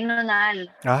 may nunal.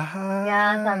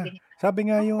 Yan, sabi niya. Sabi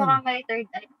nga yun. Baka may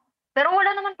third eye. Pero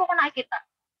wala naman po ako nakikita.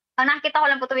 Ang nakikita ko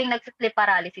lang po tuwing nag-sleep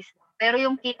paralysis. Pero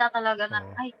yung kita talaga na,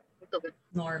 ito.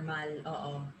 Normal,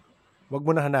 oo. Wag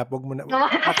mo na hanap.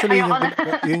 Actually,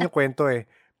 yun yung kwento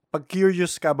Pag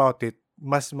curious ka about it,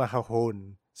 mas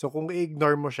mahahon. So, kung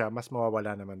i-ignore mo siya, mas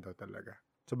mawawala naman daw talaga.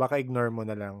 So, baka ignore mo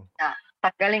na lang.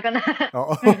 Paggaling ka na.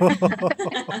 Oo.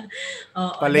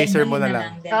 Pa-laser mo na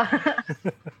lang.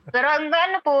 Pero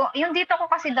po, yung dito ko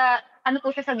kasi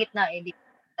po siya sa gitna dito.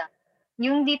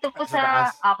 Yung dito po sa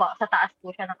taas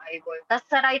po siya ng eyeball. Tapos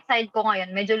sa right side ko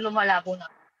ngayon, medyo lumalabo na.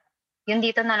 Yung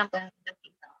dito na lang po yung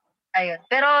nakita. Ayun.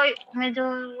 Pero medyo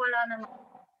wala na.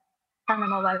 Sana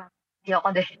mawala.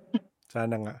 Ayoko din.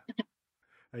 Sana nga.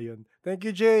 Ayun. Thank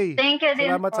you, Jay. Thank you din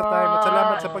Salamat po. sa time at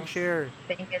salamat sa pag-share.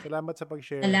 Thank you. Salamat sa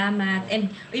pag-share. Salamat. And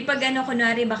pag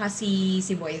kunwari baka si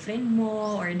boyfriend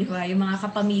mo or di ba, yung mga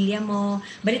kapamilya mo,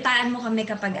 balitaan mo kami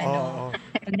kapag Oo.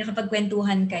 pag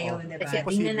nakapagkwentuhan kayo, di ba? Kasi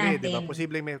Tingnan posible, natin. di ba?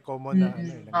 Posible may common na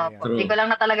nangyayari. True. Hindi ko lang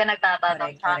na talaga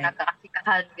nagtatanong sa Correct.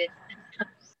 nagkakasikahan.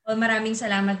 Well, maraming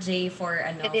salamat, Jay, for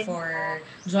for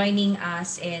joining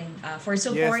us and for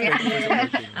supporting thank you for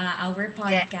supporting. our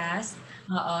podcast.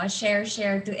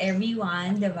 Share to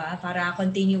everyone, 'di ba? Para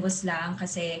continuous lang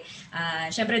kasi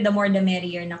syempre the more the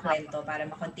merrier na kwento para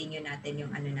ma-continue natin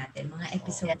yung natin, mga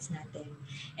episodes natin.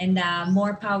 And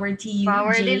more power to you,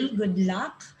 Jay. Good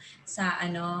luck sa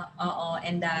and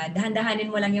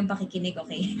dahan-dahanin mo lang yung pakikinig,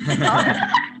 okay?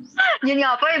 Yun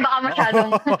nga po, baka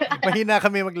masyadong... Mahina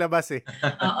kami maglabas eh.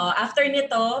 After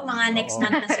nito, mga next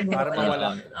month na siguro. Para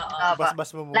mawala.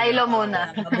 Bas-bas mo muna. Laylo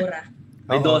muna. Mabura.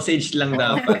 May dosage lang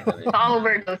dapat. Baka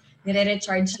overdose.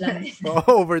 Nire-recharge lang.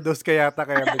 Overdose kaya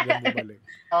biglang bumalik.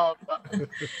 Opo.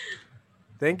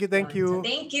 Thank you. Thank you.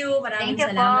 Maraming Thank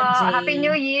you po. salamat, Jay. Happy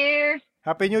New Year.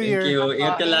 Happy New Year. Thank you.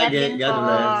 Ingat ka lagi. God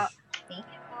bless. Thank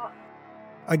you po.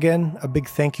 Again, a big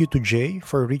thank you to Jay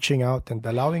for reaching out and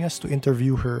allowing us to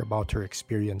interview her about her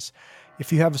experience.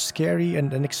 If you have scary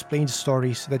and unexplained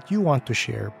stories that you want to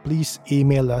share, please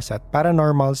email us at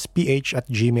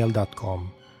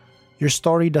paranormalsph@gmail.com. Your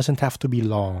story doesn't have to be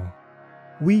long.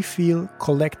 We feel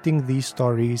collecting these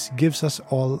stories gives us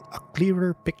all a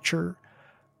clearer picture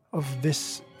of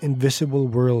this invisible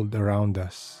world around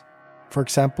us. For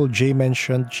example, Jay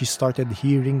mentioned she started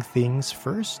hearing things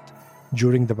first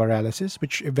during the paralysis,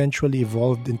 which eventually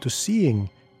evolved into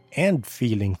seeing and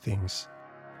feeling things.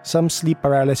 Some sleep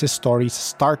paralysis stories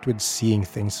start with seeing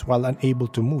things while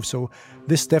unable to move, so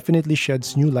this definitely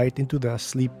sheds new light into the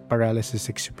sleep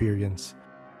paralysis experience.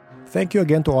 Thank you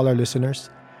again to all our listeners.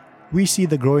 We see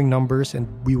the growing numbers and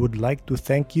we would like to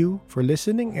thank you for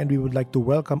listening, and we would like to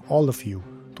welcome all of you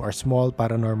to our small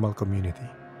paranormal community.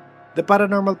 The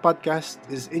Paranormal Podcast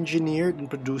is engineered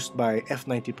and produced by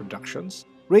F90 Productions.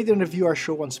 Rate and review our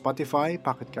show on Spotify,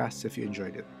 Pocket Casts if you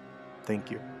enjoyed it.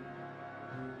 Thank you.